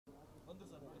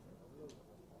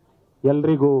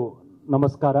ಎಲ್ರಿಗೂ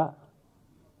ನಮಸ್ಕಾರ.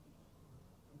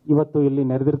 ಇವತ್ತು ಇಲ್ಲಿ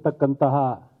ನೆರೆದಿರ್ತಕ್ಕಂತಹ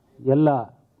ಎಲ್ಲ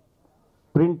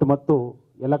ಪ್ರಿಂಟ್ ಮತ್ತು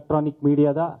ಎಲೆಕ್ಟ್ರಾನಿಕ್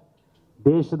ಮೀಡಿಯಾದ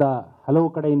ದೇಶದ ಹಲವು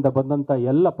ಕಡೆಯಿಂದ ಬಂದಂಥ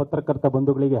ಎಲ್ಲ ಪತ್ರಕರ್ತ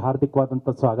ಬಂಧುಗಳಿಗೆ ಹಾರ್ದಿಕವಾದಂಥ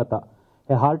ಸ್ವಾಗತ.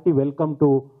 A hearty welcome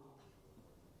to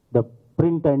the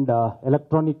print and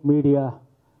electronic media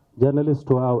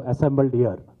journalist ಹು ಹ್ಯಾವ್ ಅಸೆಂಬಲ್ಡ್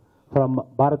ಹಿಯರ್ ಫ್ರಮ್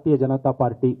ಭಾರತೀಯ ಜನತಾ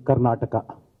ಪಾರ್ಟಿ ಕರ್ನಾಟಕ.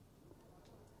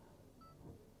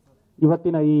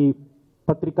 ಇವತ್ತಿನ ಈ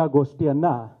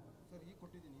ಪತ್ರಿಕಾಗೋಷ್ಠಿಯನ್ನು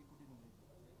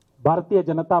ಭಾರತೀಯ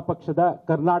ಜನತಾ ಪಕ್ಷದ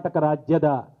ಕರ್ನಾಟಕ ರಾಜ್ಯದ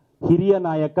ಹಿರಿಯ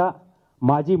ನಾಯಕ,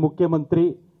 ಮಾಜಿ ಮುಖ್ಯಮಂತ್ರಿ,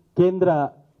 ಕೇಂದ್ರ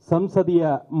ಸಂಸದೀಯ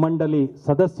ಮಂಡಳಿ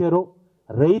ಸದಸ್ಯರು,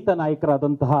 ರೈತ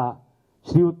ನಾಯಕರಾದಂತಹ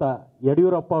ಶ್ರೀಯುತ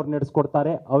ಯಡಿಯೂರಪ್ಪ ಅವರು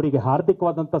ನಡೆಸಿಕೊಡ್ತಾರೆ. ಅವರಿಗೆ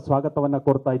ಹಾರ್ದಿಕವಾದಂಥ ಸ್ವಾಗತವನ್ನು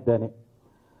ಕೋರ್ತಾ ಇದ್ದೇನೆ.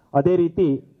 ಅದೇ ರೀತಿ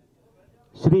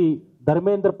ಶ್ರೀ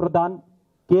ಧರ್ಮೇಂದ್ರ ಪ್ರಧಾನ್,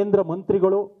 ಕೇಂದ್ರ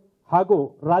ಮಂತ್ರಿಗಳು ಹಾಗೂ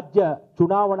ರಾಜ್ಯ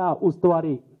ಚುನಾವಣಾ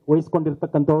ಉಸ್ತುವಾರಿ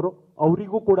ವಹಿಸಿಕೊಂಡಿರ್ತಕ್ಕಂಥವರು,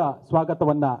 ಅವರಿಗೂ ಕೂಡ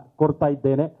ಸ್ವಾಗತವನ್ನು ಕೋರ್ತಾ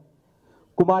ಇದ್ದೇನೆ.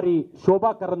 ಕುಮಾರಿ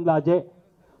ಶೋಭಾ ಕರಂದ್ಲಾಜೆ,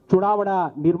 ಚುನಾವಣಾ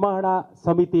ನಿರ್ವಹಣಾ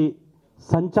ಸಮಿತಿ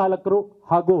ಸಂಚಾಲಕರು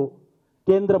ಹಾಗೂ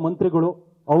ಕೇಂದ್ರ ಮಂತ್ರಿಗಳು,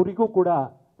 ಅವರಿಗೂ ಕೂಡ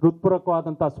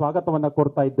ಹೃತ್ಪೂರ್ವಕವಾದಂಥ ಸ್ವಾಗತವನ್ನು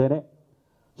ಕೋರ್ತಾ ಇದ್ದೇನೆ.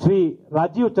 ಶ್ರೀ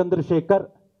ರಾಜೀವ್ ಚಂದ್ರಶೇಖರ್,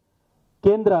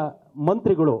 ಕೇಂದ್ರ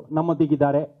ಮಂತ್ರಿಗಳು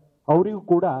ನಮ್ಮೊಂದಿಗಿದ್ದಾರೆ, ಅವರಿಗೂ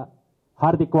ಕೂಡ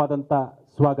ಹಾರ್ದಿಕವಾದಂಥ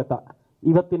ಸ್ವಾಗತ.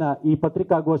 ಇವತ್ತಿನ ಈ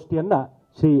ಪತ್ರಿಕಾಗೋಷ್ಠಿಯನ್ನು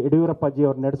ಶ್ರೀ ಯಡಿಯೂರಪ್ಪಾಜಿ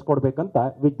ಅವರು ನಡೆಸಿಕೊಡ್ಬೇಕಂತ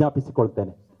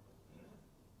ವಿಜ್ಞಾಪಿಸಿಕೊಳ್ತೇನೆ.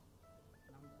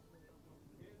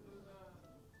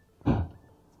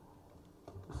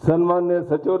 ಸನ್ಮಾನ್ಯ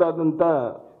ಸಚಿವರಾದಂಥ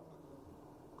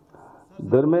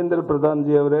ಧರ್ಮೇಂದ್ರ ಪ್ರಧಾನ್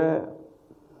ಜಿ ಅವರೇ,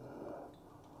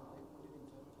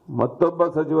 ಮತ್ತೊಬ್ಬ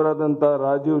ಸಚಿವರಾದಂಥ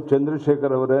ರಾಜೀವ್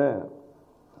ಚಂದ್ರಶೇಖರ್ ಅವರೇ,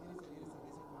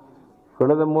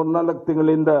 ಕಳೆದ 3-4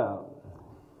 ತಿಂಗಳಿಂದ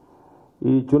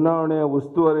ಈ ಚುನಾವಣೆಯ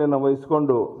ಉಸ್ತುವಾರಿಯನ್ನು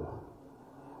ವಹಿಸಿಕೊಂಡು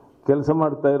ಕೆಲಸ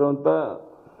ಮಾಡ್ತಾ ಇರುವಂಥ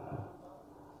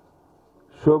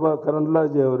ಶೋಭಾ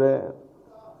ಕರಂದ್ಲಾಜೆ ಅವರೇ,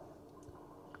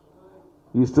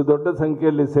 ಇಷ್ಟು ದೊಡ್ಡ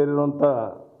ಸಂಖ್ಯೆಯಲ್ಲಿ ಸೇರಿರುವಂಥ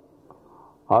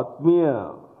ಆತ್ಮೀಯ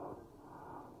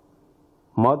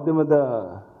ಮಾಧ್ಯಮದ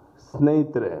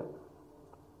ಸ್ನೇಹಿತರೆ,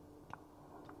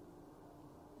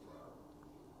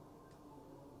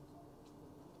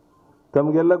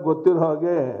 ತಮಗೆಲ್ಲ ಗೊತ್ತಿರೋ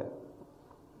ಹಾಗೆ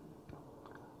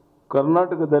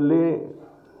ಕರ್ನಾಟಕದಲ್ಲಿ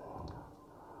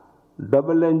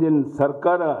ಡಬಲ್ ಎಂಜಿನ್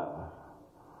ಸರ್ಕಾರ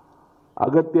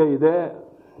ಅಗತ್ಯ ಇದೆ.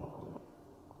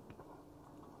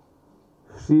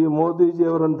 ಶ್ರೀ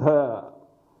ಮೋದಿಜಿಯವರಂಥ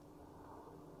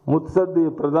ಮುತ್ಸದ್ದಿ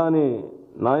ಪ್ರಧಾನಿ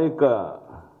ನಾಯಕ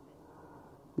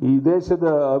ಈ ದೇಶದ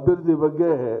ಅಭಿವೃದ್ಧಿ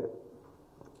ಬಗ್ಗೆ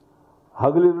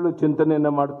ಹಗಲಿರುಳು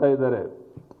ಚಿಂತನೆಯನ್ನು ಮಾಡ್ತಾ ಇದ್ದಾರೆ.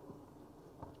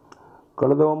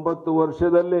 ಕಳೆದ 9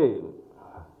 ವರ್ಷದಲ್ಲಿ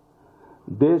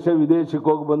ದೇಶ ವಿದೇಶಕ್ಕೆ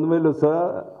ಹೋಗಿ ಬಂದ ಮೇಲೂ ಸಹ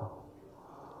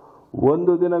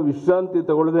ಒಂದು ದಿನ ವಿಶ್ರಾಂತಿ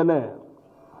ತಗೊಳ್ಳದೇನೆ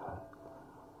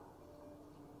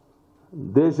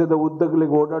ದೇಶದ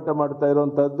ಉದ್ದಗಲಿಗೆ ಓಡಾಟ ಮಾಡ್ತಾ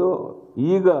ಇರುವಂತಹದ್ದು.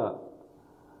 ಈಗ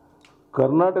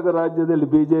ಕರ್ನಾಟಕ ರಾಜ್ಯದಲ್ಲಿ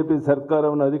ಬಿಜೆಪಿ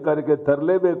ಸರ್ಕಾರವನ್ನು ಅಧಿಕಾರಕ್ಕೆ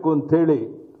ತರಲೇಬೇಕು ಅಂಥೇಳಿ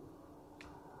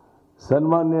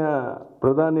ಸನ್ಮಾನ್ಯ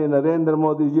ಪ್ರಧಾನಿ ನರೇಂದ್ರ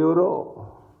ಮೋದಿಜಿಯವರು,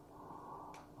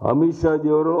 ಅಮಿತ್ ಶಾ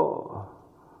ಜಿಯವರು,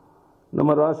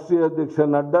 ನಮ್ಮ ರಾಷ್ಟ್ರೀಯ ಅಧ್ಯಕ್ಷ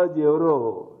ನಡ್ಡಾಜಿಯವರು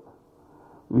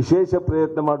ವಿಶೇಷ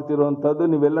ಪ್ರಯತ್ನ ಮಾಡ್ತಿರುವಂಥದ್ದು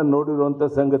ನೀವೆಲ್ಲ ನೋಡಿರುವಂಥ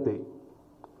ಸಂಗತಿ.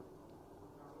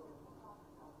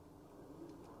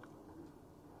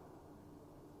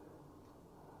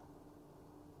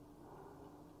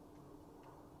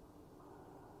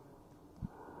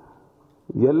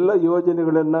 ಎಲ್ಲ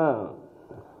ಯೋಜನೆಗಳನ್ನು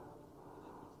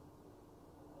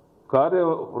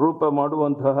ಕಾರ್ಯರೂಪ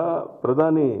ಮಾಡುವಂತಹ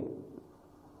ಪ್ರಧಾನಿ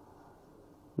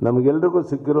ನಮಗೆಲ್ಲರಿಗೂ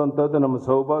ಸಿಕ್ಕಿರುವಂಥದ್ದು ನಮ್ಮ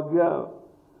ಸೌಭಾಗ್ಯ.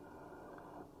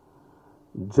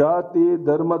 ಜಾತಿ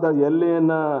ಧರ್ಮದ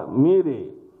ಎಲ್ಲೆಯನ್ನು ಮೀರಿ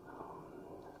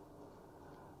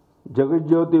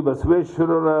ಜಗಜ್ಯೋತಿ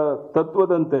ಬಸವೇಶ್ವರರ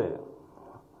ತತ್ವದಂತೆ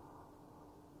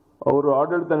ಅವರು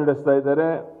ಆಡಳಿತ ನಡೆಸ್ತಾ ಇದ್ದಾರೆ.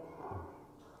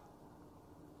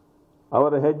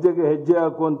 ಅವರ ಹೆಜ್ಜೆಗೆ ಹೆಜ್ಜೆ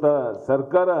ಹಾಕುವಂಥ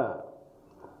ಸರ್ಕಾರ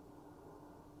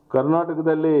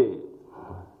ಕರ್ನಾಟಕದಲ್ಲಿ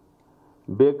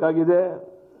ಬೇಕಾಗಿದೆ.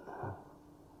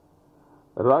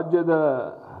 ರಾಜ್ಯದ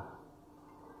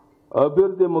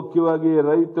ಅಭಿವೃದ್ಧಿ ಮುಖ್ಯವಾಗಿ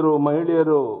ರೈತರು,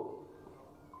 ಮಹಿಳೆಯರು,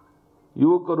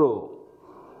 ಯುವಕರು,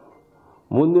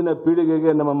 ಮುಂದಿನ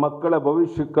ಪೀಳಿಗೆಗೆ ನಮ್ಮ ಮಕ್ಕಳ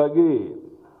ಭವಿಷ್ಯಕ್ಕಾಗಿ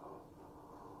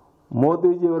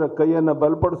ಮೋದಿಜಿಯವರ ಕೈಯನ್ನು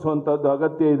ಬಲಪಡಿಸುವಂಥದ್ದು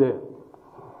ಅಗತ್ಯ ಇದೆ.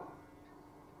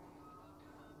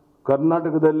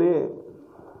 ಕರ್ನಾಟಕದಲ್ಲಿ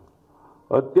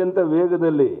ಅತ್ಯಂತ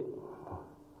ವೇಗದಲ್ಲಿ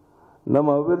ನಮ್ಮ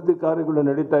ಅಭಿವೃದ್ಧಿ ಕಾರ್ಯಗಳು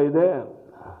ನಡೀತಾ ಇದೆ.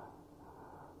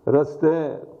 ರಸ್ತೆ,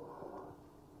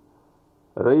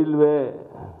 ರೈಲ್ವೆ,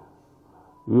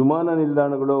 ವಿಮಾನ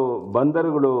ನಿಲ್ದಾಣಗಳು,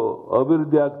 ಬಂದರುಗಳು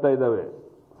ಅಭಿವೃದ್ಧಿ ಆಗ್ತಾ ಇದ್ದಾವೆ.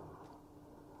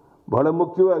 ಬಹಳ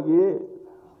ಮುಖ್ಯವಾಗಿ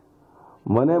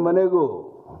ಮನೆ ಮನೆಗೂ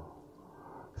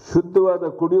ಶುದ್ಧವಾದ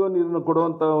ಕುಡಿಯುವ ನೀರನ್ನು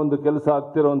ಕೊಡುವಂಥ ಒಂದು ಕೆಲಸ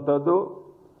ಆಗ್ತಿರುವಂಥದ್ದು.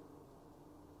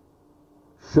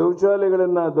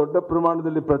 ಶೌಚಾಲಯಗಳನ್ನು ದೊಡ್ಡ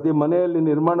ಪ್ರಮಾಣದಲ್ಲಿ ಪ್ರತಿ ಮನೆಯಲ್ಲಿ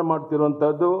ನಿರ್ಮಾಣ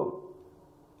ಮಾಡ್ತಿರುವಂಥದ್ದು.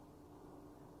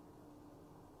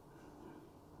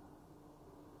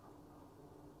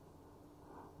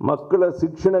 ಮಕ್ಕಳ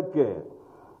ಶಿಕ್ಷಣಕ್ಕೆ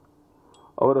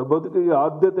ಅವರ ಬದುಕಿಗೆ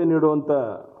ಆದ್ಯತೆ ನೀಡುವಂಥ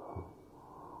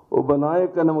ಒಬ್ಬ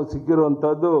ನಾಯಕ ನಮಗೆ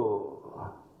ಸಿಕ್ಕಿರುವಂಥದ್ದು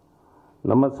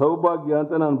ನಮ್ಮ ಸೌಭಾಗ್ಯ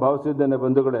ಅಂತ ನಾನು ಭಾವಿಸಿದ್ದೇನೆ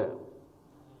ಬಂಧುಗಳೇ.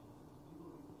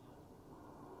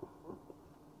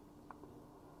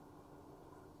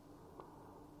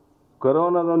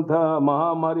 ಕೊರೋನಾದಂತಹ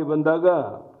ಮಹಾಮಾರಿ ಬಂದಾಗ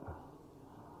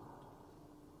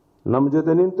ನಮ್ಮ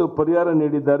ಜೊತೆ ನಿಂತು ಪರಿಹಾರ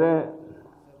ನೀಡಿದ್ದಾರೆ.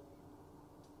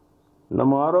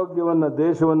 ನಮ್ಮ ಆರೋಗ್ಯವನ್ನು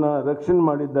ದೇಶವನ್ನು ರಕ್ಷಣೆ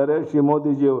ಮಾಡಿದ್ದಾರೆ ಶ್ರೀ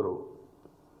ಮೋದಿಜಿಯವರು.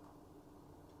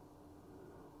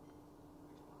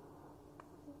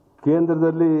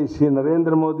 ಕೇಂದ್ರದಲ್ಲಿ ಶ್ರೀ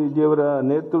ನರೇಂದ್ರ ಮೋದಿಜಿಯವರ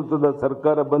ನೇತೃತ್ವದ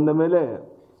ಸರ್ಕಾರ ಬಂದ ಮೇಲೆ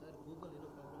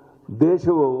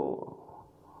ದೇಶವು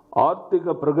ಆರ್ಥಿಕ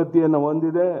ಪ್ರಗತಿಯನ್ನು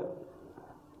ಹೊಂದಿದೆ.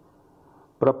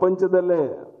 ಪ್ರಪಂಚದಲ್ಲೇ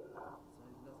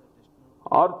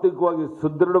ಆರ್ಥಿಕವಾಗಿ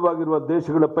ಸುದೃಢವಾಗಿರುವ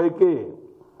ದೇಶಗಳ ಪೈಕಿ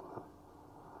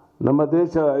ನಮ್ಮ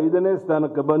ದೇಶ 5ನೇ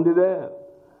ಸ್ಥಾನಕ್ಕೆ ಬಂದಿದೆ.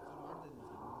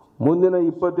 ಮುಂದಿನ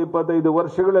 20-25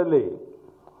 ವರ್ಷಗಳಲ್ಲಿ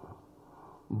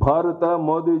ಭಾರತ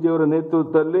ಮೋದಿಜಿಯವರ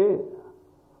ನೇತೃತ್ವದಲ್ಲಿ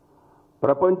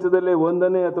ಪ್ರಪಂಚದಲ್ಲೇ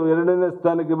 1ನೇ ಅಥವಾ 2ನೇ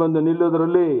ಸ್ಥಾನಕ್ಕೆ ಬಂದು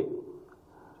ನಿಲ್ಲುವುದರಲ್ಲಿ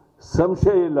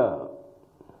ಸಂಶಯ ಇಲ್ಲ.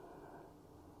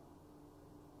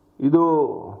 ಇದು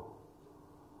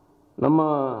ನಮ್ಮ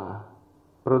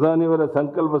ಪ್ರಧಾನಿಯವರ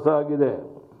ಸಂಕಲ್ಪ ಸಹ ಆಗಿದೆ.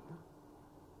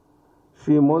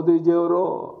 ಶ್ರೀ ಮೋದಿಜಿಯವರು,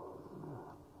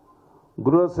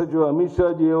 ಗೃಹ ಸಚಿವ ಅಮಿತ್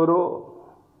ಶಾಜಿಯವರು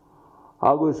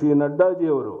ಹಾಗೂ ಶ್ರೀ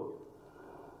ನಡ್ಡಾಜಿಯವರು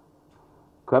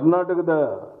ಕರ್ನಾಟಕದ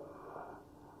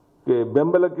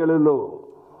ಬೆಂಬಲ ಕೇಳಲು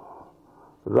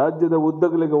ರಾಜ್ಯದ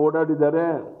ಉದ್ದಗಲಿಗೆ ಓಡಾಡಿದ್ದಾರೆ.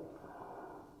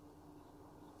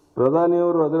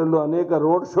 ಪ್ರಧಾನಿಯವರು ಅದರಲ್ಲೂ ಅನೇಕ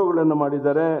ರೋಡ್ ಶೋಗಳನ್ನು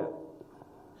ಮಾಡಿದ್ದಾರೆ.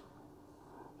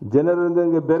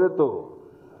 ಜನರೊಂದಿಗೆ ಬೆರೆತು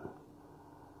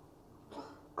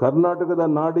ಕರ್ನಾಟಕದ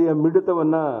ನಾಡಿಯ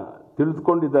ಮಿಡಿತವನ್ನು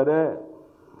ತಿಳಿದುಕೊಂಡಿದ್ದಾರೆ.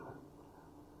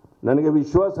 ನನಗೆ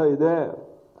ವಿಶ್ವಾಸ ಇದೆ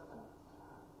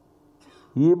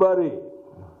ಈ ಬಾರಿ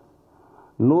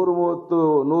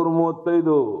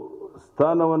 130-135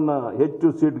 ಸ್ಥಾನವನ್ನು ಹೆಚ್ಚು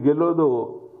ಸೀಟ್ ಗೆಲ್ಲೋದು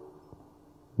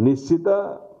ನಿಶ್ಚಿತ.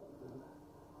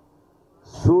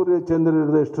 ಸೂರ್ಯ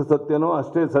ಚಂದ್ರನಿರೋದು ಎಷ್ಟು ಸತ್ಯನೋ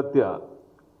ಅಷ್ಟೇ ಸತ್ಯ.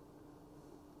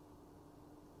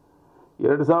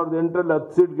 2008ರಲ್ಲಿ 10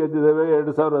 ಸೀಟ್ ಗೆದ್ದಿದ್ದೇವೆ,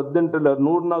 2018ರಲ್ಲಿ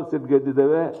 104 ಸೀಟ್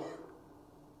ಗೆದ್ದಿದ್ದೇವೆ.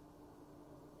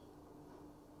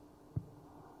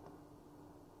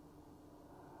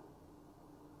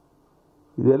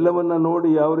 ಇದೆಲ್ಲವನ್ನ ನೋಡಿ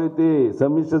ಯಾವ ರೀತಿ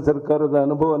ಸಮ್ಮಿಶ್ರ ಸರ್ಕಾರದ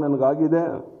ಅನುಭವ ನನಗಾಗಿದೆ.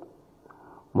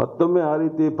 ಮತ್ತೊಮ್ಮೆ ಆ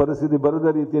ರೀತಿ ಪರಿಸ್ಥಿತಿ ಬರದ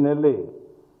ರೀತಿಯಲ್ಲಿ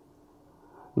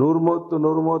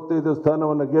 130-135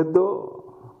 ಸ್ಥಾನವನ್ನು ಗೆದ್ದು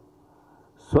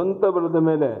ಸ್ವಂತ ಬಲದ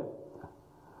ಮೇಲೆ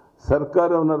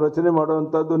ಸರ್ಕಾರವನ್ನು ರಚನೆ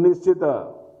ಮಾಡುವಂಥದ್ದು ನಿಶ್ಚಿತ.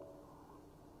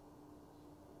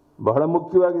 ಬಹಳ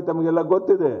ಮುಖ್ಯವಾಗಿ ತಮಗೆಲ್ಲ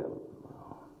ಗೊತ್ತಿದೆ,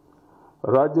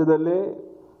 ರಾಜ್ಯದಲ್ಲಿ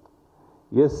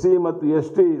SC ಮತ್ತು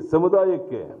ST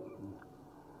ಸಮುದಾಯಕ್ಕೆ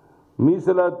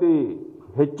ಮೀಸಲಾತಿ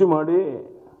ಹೆಚ್ಚು ಮಾಡಿ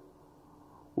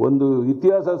ಒಂದು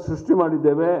ಇತಿಹಾಸ ಸೃಷ್ಟಿ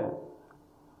ಮಾಡಿದ್ದೇವೆ.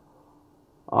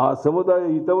 ಆ ಸಮುದಾಯ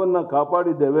ಹಿತವನ್ನು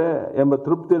ಕಾಪಾಡಿದ್ದೇವೆ ಎಂಬ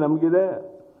ತೃಪ್ತಿ ನಮಗಿದೆ.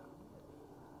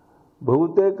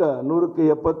 ಬಹುತೇಕ 100ಕ್ಕೆ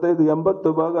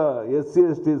 75-80 ಭಾಗ SC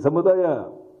ST ಸಮುದಾಯ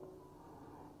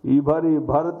ಈ ಬಾರಿ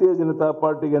ಭಾರತೀಯ ಜನತಾ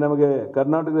ಪಾರ್ಟಿಗೆ ನಮಗೆ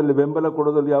ಕರ್ನಾಟಕದಲ್ಲಿ ಬೆಂಬಲ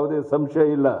ಕೊಡೋದ್ರಲ್ಲಿ ಯಾವುದೇ ಸಂಶಯ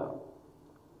ಇಲ್ಲ.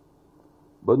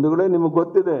 ಬಂಧುಗಳೇ, ನಿಮಗೆ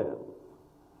ಗೊತ್ತಿದೆ,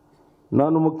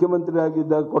 ನಾನು ಮುಖ್ಯಮಂತ್ರಿ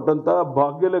ಆಗಿದ್ದಾಗ ಕೊಟ್ಟಂತ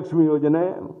ಭಾಗ್ಯಲಕ್ಷ್ಮಿ ಯೋಜನೆ,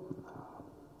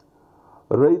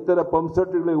 ರೈತರ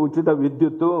ಪಂಪ್ಸೆಟ್ಗಳಿಗೆ ಉಚಿತ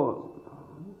ವಿದ್ಯುತ್ತು,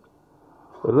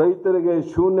 ರೈತರಿಗೆ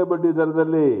ಶೂನ್ಯ ಬಡ್ಡಿ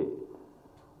ದರದಲ್ಲಿ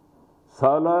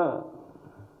ಸಾಲ,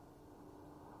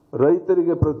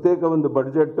 ರೈತರಿಗೆ ಪ್ರತ್ಯೇಕ ಒಂದು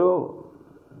ಬಡ್ಜೆಟ್ಟು,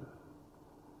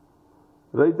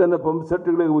 ರೈತನ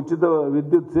ಪಂಪ್ಸೆಟ್ಗಳಿಗೆ ಉಚಿತ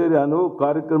ವಿದ್ಯುತ್ ಸೇರಿ ಹಲವು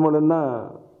ಕಾರ್ಯಕ್ರಮಗಳನ್ನು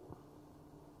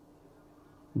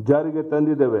ಜಾರಿಗೆ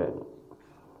ತಂದಿದ್ದೇವೆ.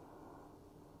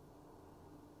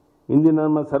 ಇಂದಿನ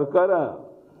ನಮ್ಮ ಸರ್ಕಾರ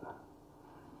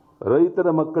ರೈತರ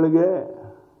ಮಕ್ಕಳಿಗೆ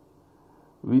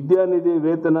ವಿದ್ಯಾನಿಧಿ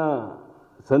ವೇತನ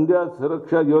ಸಂಧ್ಯಾ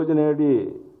ಸುರಕ್ಷಾ ಯೋಜನೆಯಡಿ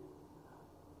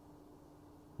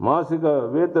ಮಾಸಿಕ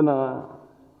ವೇತನ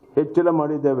ಹೆಚ್ಚಳ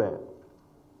ಮಾಡಿದ್ದೇವೆ.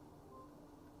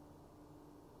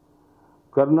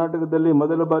 ಕರ್ನಾಟಕದಲ್ಲಿ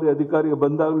ಮೊದಲ ಬಾರಿ ಅಧಿಕಾರಿಗೆ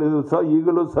ಬಂದಾಗಲೂ ಸಹ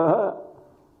ಈಗಲೂ ಸಹ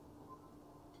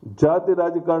ಜಾತಿ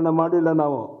ರಾಜಕಾರಣ ಮಾಡಿಲ್ಲ.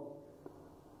 ನಾವು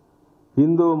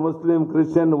ಹಿಂದೂ, ಮುಸ್ಲಿಂ,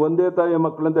 ಕ್ರಿಶ್ಚಿಯನ್ ಒಂದೇ ತಾಯಿಯ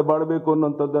ಮಕ್ಕಳಂತೆ ಬಾಳಬೇಕು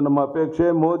ಅನ್ನುವಂಥದ್ದು ನಮ್ಮ ಅಪೇಕ್ಷೆ.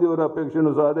 ಮೋದಿಯವರ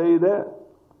ಅಪೇಕ್ಷೆಯೂ ಸಹ ಅದೇ ಇದೆ.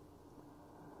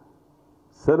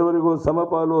 ಸರ್ವರಿಗೂ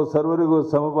ಸಮಪಾಲು, ಸರ್ವರಿಗೂ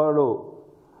ಸಮಪಾಲು,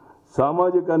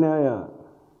 ಸಾಮಾಜಿಕ ನ್ಯಾಯ,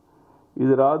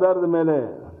 ಇದರ ಆಧಾರದ ಮೇಲೆ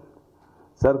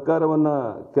ಸರ್ಕಾರವನ್ನು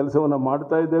ಕೆಲಸವನ್ನು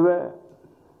ಮಾಡ್ತಾ ಇದ್ದೇವೆ.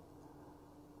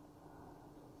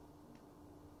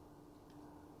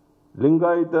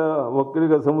 ಲಿಂಗಾಯತ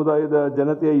ಒಕ್ಕಲಿಗ ಸಮುದಾಯದ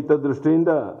ಜನತೆಯ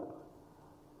ಹಿತದೃಷ್ಟಿಯಿಂದ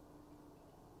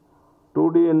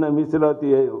 2Dಯನ್ನು ಮೀಸಲಾತಿ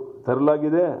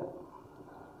ತರಲಾಗಿದೆ.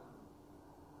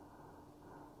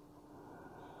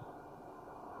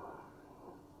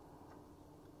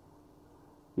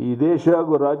 ಈ ದೇಶ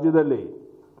ಹಾಗೂ ರಾಜ್ಯದಲ್ಲಿ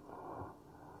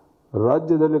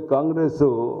ಕಾಂಗ್ರೆಸ್ಸು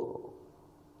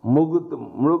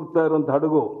ಮುಳುಗ್ತಾ ಇರುವಂಥ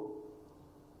ಹಡಗು.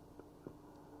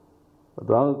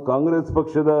 ಕಾಂಗ್ರೆಸ್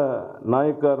ಪಕ್ಷದ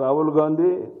ನಾಯಕ ರಾಹುಲ್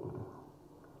ಗಾಂಧಿ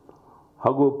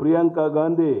ಹಾಗೂ ಪ್ರಿಯಾಂಕಾ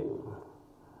ಗಾಂಧಿ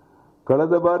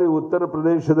ಕಳೆದ ಬಾರಿ ಉತ್ತರ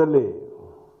ಪ್ರದೇಶದಲ್ಲಿ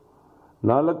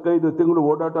 4-5 ತಿಂಗಳು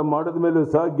ಓಡಾಟ ಮಾಡಿದ ಮೇಲೂ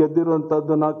ಸಹ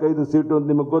ಗೆದ್ದಿರುವಂಥದ್ದು 4-5 ಸೀಟು ಅಂತ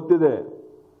ನಿಮಗೆ ಗೊತ್ತಿದೆ.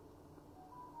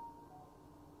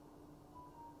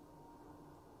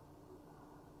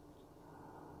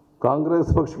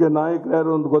 ಕಾಂಗ್ರೆಸ್ ಪಕ್ಷಕ್ಕೆ ನಾಯಕರು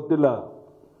ಯಾರು ಅಂತ ಗೊತ್ತಿಲ್ಲ.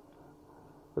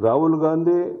 ರಾಹುಲ್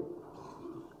ಗಾಂಧಿ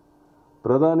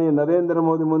ಪ್ರಧಾನಿ ನರೇಂದ್ರ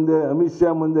ಮೋದಿ ಮುಂದೆ, ಅಮಿತ್ ಶಾ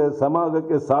ಮುಂದೆ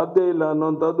ಸಮಾಗಕ್ಕೆ ಸಾಧ್ಯ ಇಲ್ಲ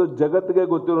ಅನ್ನುವಂಥದ್ದು ಜಗತ್ತಿಗೆ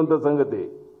ಗೊತ್ತಿರುವಂಥ ಸಂಗತಿ.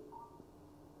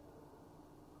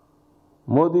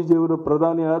 ಮೋದಿಜಿಯವರು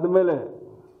ಪ್ರಧಾನಿ ಆದಮೇಲೆ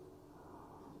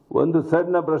ಒಂದು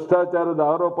ಸಣ್ಣ ಭ್ರಷ್ಟಾಚಾರದ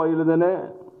ಆರೋಪ ಇಲ್ಲದೇನೆ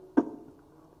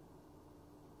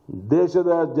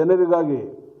ದೇಶದ ಜನರಿಗಾಗಿ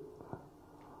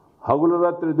ಹಗಲು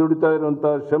ರಾತ್ರಿ ದುಡಿತಾ ಇರುವಂಥ,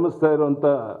 ಶ್ರಮಿಸ್ತಾ ಇರುವಂಥ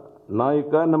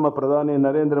ನಾಯಕ ನಮ್ಮ ಪ್ರಧಾನಿ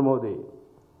ನರೇಂದ್ರ ಮೋದಿ.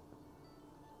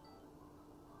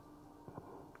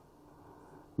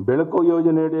 ಬೆಳಕು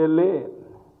ಯೋಜನೆ ಅಡಿಯಲ್ಲಿ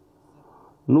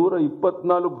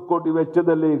 124 ಕೋಟಿ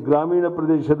ವೆಚ್ಚದಲ್ಲಿ ಗ್ರಾಮೀಣ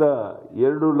ಪ್ರದೇಶದ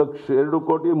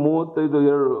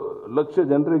 2,35,2,00,000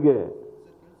 ಜನರಿಗೆ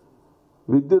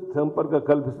ವಿದ್ಯುತ್ ಸಂಪರ್ಕ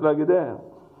ಕಲ್ಪಿಸಲಾಗಿದೆ.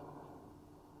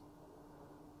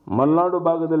 ಮಲೆನಾಡು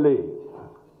ಭಾಗದಲ್ಲಿ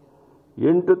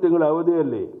 8 ತಿಂಗಳ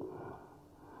ಅವಧಿಯಲ್ಲಿ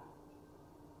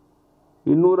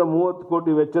 230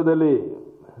 ಕೋಟಿ ವೆಚ್ಚದಲ್ಲಿ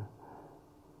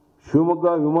ಶಿವಮೊಗ್ಗ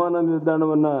ವಿಮಾನ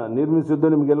ನಿಲ್ದಾಣವನ್ನು ನಿರ್ಮಿಸಿದ್ದು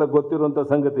ನಿಮಗೆಲ್ಲ ಗೊತ್ತಿರುವಂಥ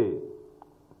ಸಂಗತಿ.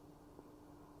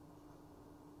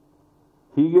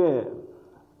 ಹೀಗೆ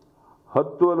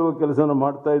 10 ಹಲವು ಕೆಲಸವನ್ನು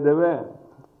ಮಾಡ್ತಾ ಇದ್ದೇವೆ.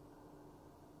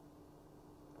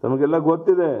 ನಮಗೆಲ್ಲ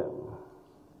ಗೊತ್ತಿದೆ.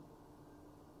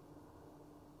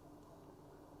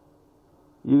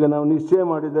 ಈಗ ನಾವು ನಿಶ್ಚಯ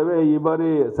ಮಾಡಿದ್ದೇವೆ, ಈ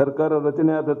ಬಾರಿ ಸರ್ಕಾರ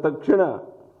ರಚನೆ ಆದ ತಕ್ಷಣ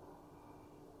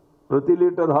ಪ್ರತಿ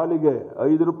ಲೀಟರ್ ಹಾಲಿಗೆ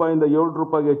 5 ರೂಪಾಯಿಂದ 7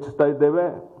 ರೂಪಾಯಿಗೆ ಹೆಚ್ಚಿಸ್ತಾ ಇದ್ದೇವೆ.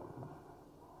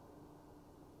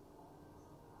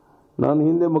 ನಾನು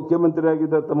ಹಿಂದೆ ಮುಖ್ಯಮಂತ್ರಿ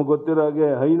ಆಗಿದ್ದ ತಮಗೆ ಗೊತ್ತಿರೋ ಹಾಗೆ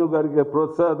ಹೈನುಗಾರಿಕೆ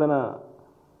ಪ್ರೋತ್ಸಾಹಧನ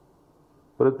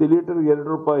ಪ್ರತಿ ಲೀಟರ್ಗೆ 2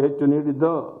 ರೂಪಾಯಿ ಹೆಚ್ಚು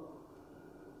ನೀಡಿದ್ದು.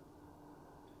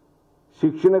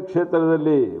 ಶಿಕ್ಷಣ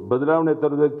ಕ್ಷೇತ್ರದಲ್ಲಿ ಬದಲಾವಣೆ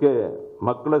ತರುವುದಕ್ಕೆ,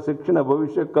 ಮಕ್ಕಳ ಶಿಕ್ಷಣ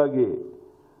ಭವಿಷ್ಯಕ್ಕಾಗಿ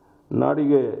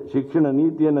ನಾಡಿಗೆ ಶಿಕ್ಷಣ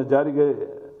ನೀತಿಯನ್ನು ಜಾರಿಗೆ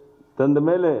ತಂದ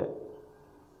ಮೇಲೆ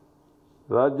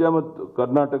ರಾಜ್ಯ ಮತ್ತು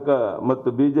ಕರ್ನಾಟಕ ಮತ್ತು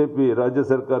ಬಿಜೆಪಿ ರಾಜ್ಯ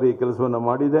ಸರ್ಕಾರ ಈ ಕೆಲಸವನ್ನು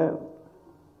ಮಾಡಿದೆ.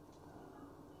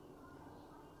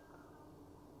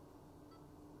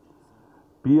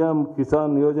 PM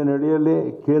ಕಿಸಾನ್ ಯೋಜನೆ ಅಡಿಯಲ್ಲಿ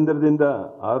ಕೇಂದ್ರದಿಂದ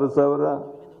 6,000,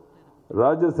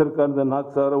 ರಾಜ್ಯ ಸರ್ಕಾರದ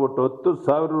 4,000, ಒಟ್ಟು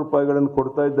 10,000 ರೂಪಾಯಿಗಳನ್ನು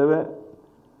ಕೊಡ್ತಾ ಇದ್ದೇವೆ.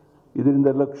 ಇದರಿಂದ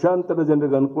ಲಕ್ಷಾಂತರ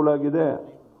ಜನರಿಗೆ ಅನುಕೂಲ ಆಗಿದೆ.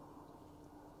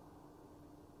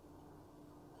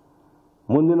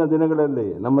 ಮುಂದಿನ ದಿನಗಳಲ್ಲಿ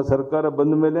ನಮ್ಮ ಸರ್ಕಾರ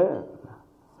ಬಂದ ಮೇಲೆ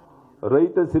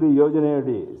ರೈತ ಸಿರಿ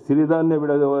ಯೋಜನೆಯಡಿ ಸಿರಿಧಾನ್ಯ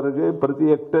ಬೆಳೆದವರಿಗೆ ಪ್ರತಿ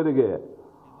ಹೆಕ್ಟೇರಿಗೆ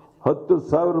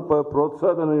 10,000 ರೂಪಾಯಿ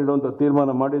ಪ್ರೋತ್ಸಾಹಧನ ನೀಡುವಂಥ ತೀರ್ಮಾನ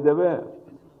ಮಾಡಿದ್ದೇವೆ.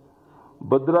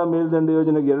 ಭದ್ರಾ ಮೇಲ್ದಂಡೆ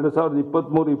ಯೋಜನೆಗೆ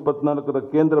 2023-24ರ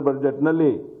ಕೇಂದ್ರ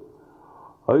ಬಜೆಟ್ನಲ್ಲಿ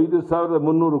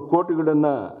 5,300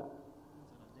 ಕೋಟಿಗಳನ್ನು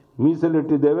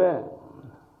ಮೀಸಲಿಟ್ಟಿದ್ದೇವೆ.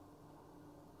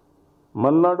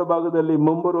 ಮಲೆನಾಡು ಭಾಗದಲ್ಲಿ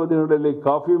ಮುಂಬರುವ ದಿನಗಳಲ್ಲಿ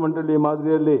ಕಾಫಿ ಮಂಡಳಿ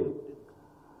ಮಾದರಿಯಲ್ಲಿ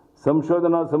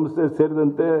ಸಂಶೋಧನಾ ಸಂಸ್ಥೆ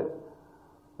ಸೇರಿದಂತೆ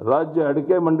ರಾಜ್ಯ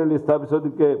ಅಡಿಕೆ ಮಂಡಳಿ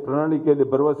ಸ್ಥಾಪಿಸೋದಕ್ಕೆ ಪ್ರಣಾಳಿಕೆಯಲ್ಲಿ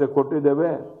ಭರವಸೆ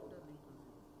ಕೊಟ್ಟಿದ್ದೇವೆ.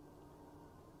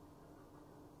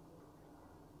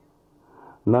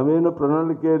 ನಾವೇನು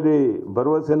ಪ್ರಣಾಳಿಕೆಯಲ್ಲಿ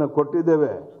ಭರವಸೆಯನ್ನು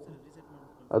ಕೊಟ್ಟಿದ್ದೇವೆ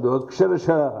ಅದು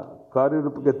ಅಕ್ಷರಶಃ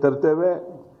ಕಾರ್ಯರೂಪಕ್ಕೆ ತರ್ತೇವೆ.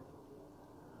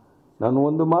 ನಾನು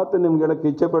ಒಂದು ಮಾತು ನಿಮ್ಗೆ ಹೇಳಕ್ಕೆ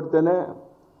ಇಚ್ಛೆ ಪಡ್ತೇನೆ.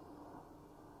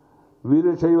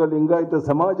 ವೀರಶೈವ ಲಿಂಗಾಯತ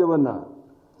ಸಮಾಜವನ್ನು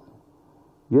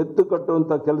ಎತ್ತು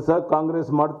ಕಟ್ಟುವಂಥ ಕೆಲಸ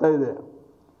ಕಾಂಗ್ರೆಸ್ ಮಾಡ್ತಾ ಇದೆ.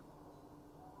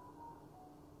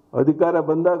 ಅಧಿಕಾರ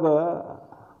ಬಂದಾಗ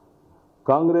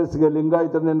ಕಾಂಗ್ರೆಸ್ಗೆ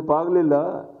ಲಿಂಗಾಯತರ ನೆನಪಾಗಲಿಲ್ಲ.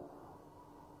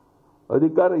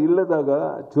 ಅಧಿಕಾರ ಇಲ್ಲದಾಗ,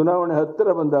 ಚುನಾವಣೆ ಹತ್ತಿರ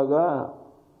ಬಂದಾಗ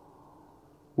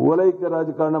ಓಲೈಕೆ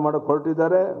ರಾಜಕಾರಣ ಮಾಡಕ್ಕೆ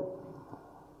ಹೊರಟಿದ್ದಾರೆ.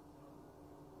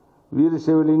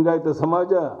 ವೀರಶೈವ ಲಿಂಗಾಯತ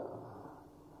ಸಮಾಜ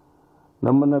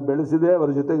ನಮ್ಮನ್ನು ಬೆಳೆಸಿದೆ, ಅವರ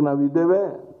ಜೊತೆಗೆ ನಾವಿದ್ದೇವೆ.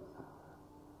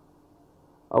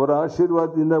 ಅವರ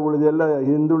ಆಶೀರ್ವಾದದಿಂದ, ಉಳಿದೆಲ್ಲ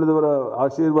ಹಿಂದುಳಿದವರ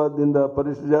ಆಶೀರ್ವಾದದಿಂದ,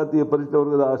 ಪರಿಶಿಷ್ಟ ಜಾತಿಯ ಪರಿಶಿಷ್ಟ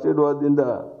ವರ್ಗದ ಆಶೀರ್ವಾದದಿಂದ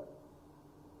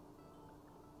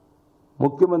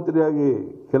ಮುಖ್ಯಮಂತ್ರಿಯಾಗಿ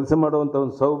ಕೆಲಸ ಮಾಡುವಂಥ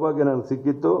ಒಂದು ಸೌಭಾಗ್ಯ ನನಗೆ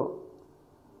ಸಿಕ್ಕಿತ್ತು.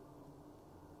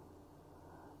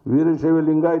 ವೀರಶೈವ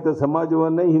ಲಿಂಗಾಯತ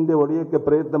ಸಮಾಜವನ್ನೇ ಹಿಂದೆ ಒಡೆಯೋಕ್ಕೆ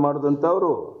ಪ್ರಯತ್ನ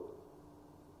ಮಾಡಿದಂಥವರು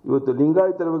ಇವತ್ತು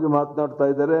ಲಿಂಗಾಯತರ ಬಗ್ಗೆ ಮಾತನಾಡ್ತಾ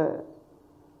ಇದ್ದಾರೆ.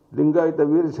 ಲಿಂಗಾಯತ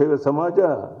ವೀರಶೈವ ಸಮಾಜ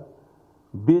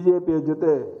BJPಯ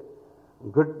ಜೊತೆ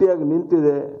ಗಟ್ಟಿಯಾಗಿ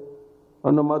ನಿಂತಿದೆ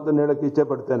ಅನ್ನೋ ಮಾತನ್ನು ಹೇಳಕ್ಕೆ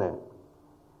ಇಚ್ಛೆಪಡ್ತೇನೆ.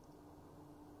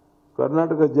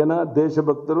 ಕರ್ನಾಟಕ ಜನ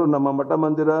ದೇಶಭಕ್ತರು, ನಮ್ಮ ಮಠ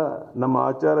ಮಂದಿರ, ನಮ್ಮ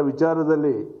ಆಚಾರ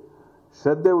ವಿಚಾರದಲ್ಲಿ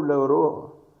ಶ್ರದ್ಧೆ ಉಳ್ಳವರು.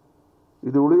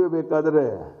 ಇದು ಉಳಿಯಬೇಕಾದರೆ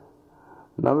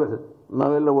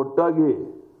ನಾವೆಲ್ಲ ಒಟ್ಟಾಗಿ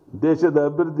ದೇಶದ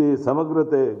ಅಭಿವೃದ್ಧಿ,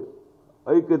 ಸಮಗ್ರತೆ,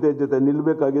 ಐಕ್ಯತೆ ಜೊತೆ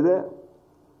ನಿಲ್ಲಬೇಕಾಗಿದೆ.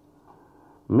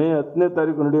 ಮೇ 10ನೇ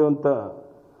ತಾರೀಕು ನಡೆಯುವಂಥ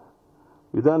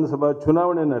ವಿಧಾನಸಭಾ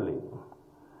ಚುನಾವಣೆಯಲ್ಲಿ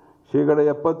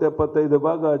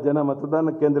 70-75% ಜನ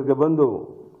ಮತದಾನ ಕೇಂದ್ರಕ್ಕೆ ಬಂದು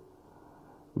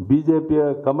BJPಯ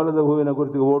ಕಮಲದ ಹೂವಿನ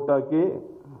ಗುರುತಿಗೆ ವೋಟ್ ಹಾಕಿ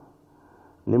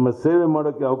ನಿಮ್ಮ ಸೇವೆ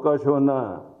ಮಾಡೋಕ್ಕೆ ಅವಕಾಶವನ್ನು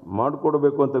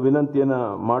ಮಾಡಿಕೊಡಬೇಕು ಅಂತ ವಿನಂತಿಯನ್ನು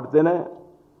ಮಾಡ್ತೇನೆ.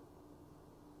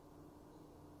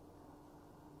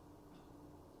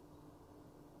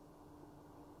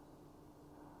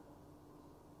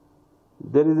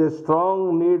 There is a strong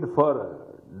need for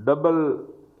double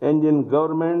engine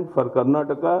government for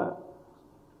Karnataka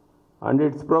and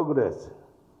its progress.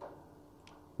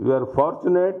 We are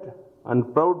fortunate and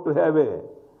proud to have a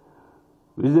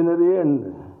visionary and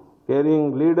caring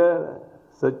leader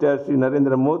such as Shri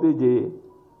Narendra Modi ji,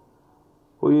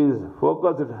 who is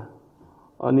focused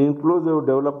on inclusive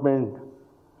development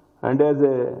and has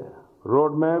a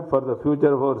roadmap for the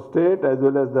future of our state as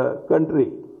well as the country.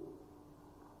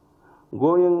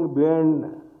 Going beyond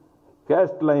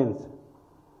caste lines,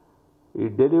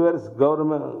 it delivers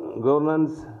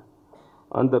governance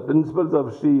on the principles of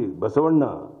Sri Basavanna.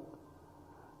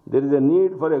 There is a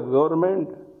need for a government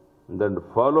that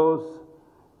follows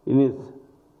in his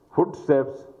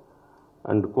footsteps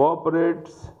and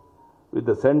cooperates with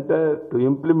the center to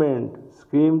implement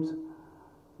schemes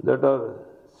that are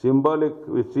symbolic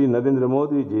with Sri Narendra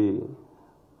Modi ji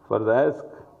for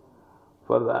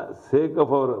the sake of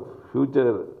our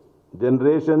future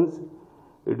generations.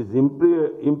 It is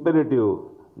imperative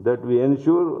that we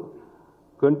ensure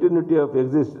continuity of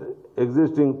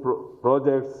existing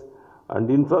projects and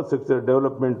infrastructure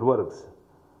development works.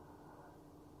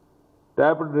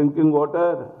 Tapped drinking water,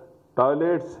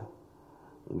 toilets,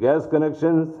 gas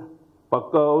connections,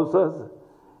 pakka houses,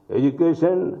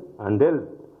 education and health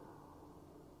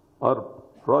are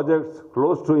projects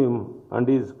close to him, and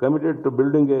he is committed to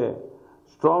building a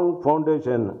strong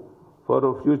foundation for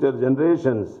our future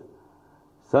generations,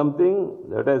 something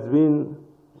that has been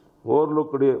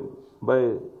overlooked by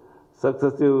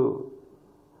successive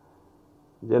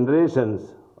generations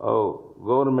of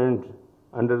government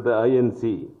under the INC.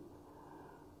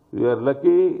 We are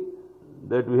lucky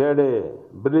that we had a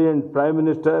brilliant Prime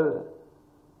Minister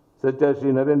such as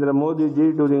Shri Narendra Modi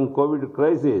ji during COVID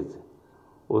crisis,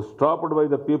 who stopped by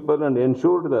the people and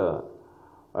ensured the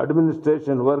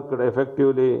administration worked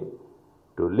effectively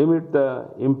to limit the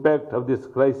impact of this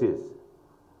crisis.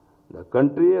 The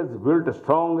country has built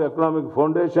strong economic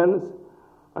foundations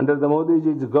under the Modi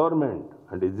ji's government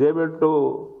and is able to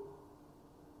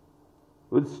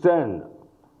withstand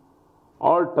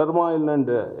all turmoil and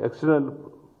external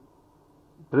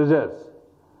pressures.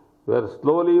 We are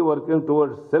slowly working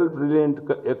towards self-reliant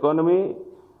economy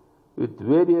with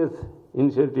various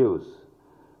initiatives.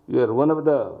 We are one of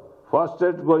the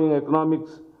fastest growing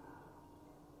economics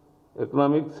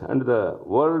and the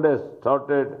world has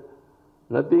started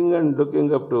nothing and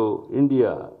looking up to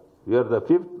India. We are the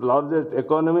 5th largest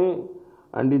economy,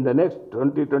 and in the next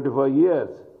 20-25 years,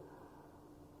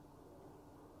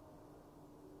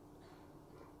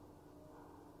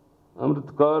 Amrit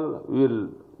Kaal will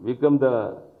become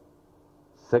the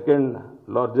 2nd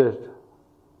largest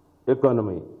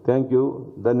economy. Thank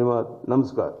you. Dhanyavad.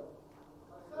 Namaskar.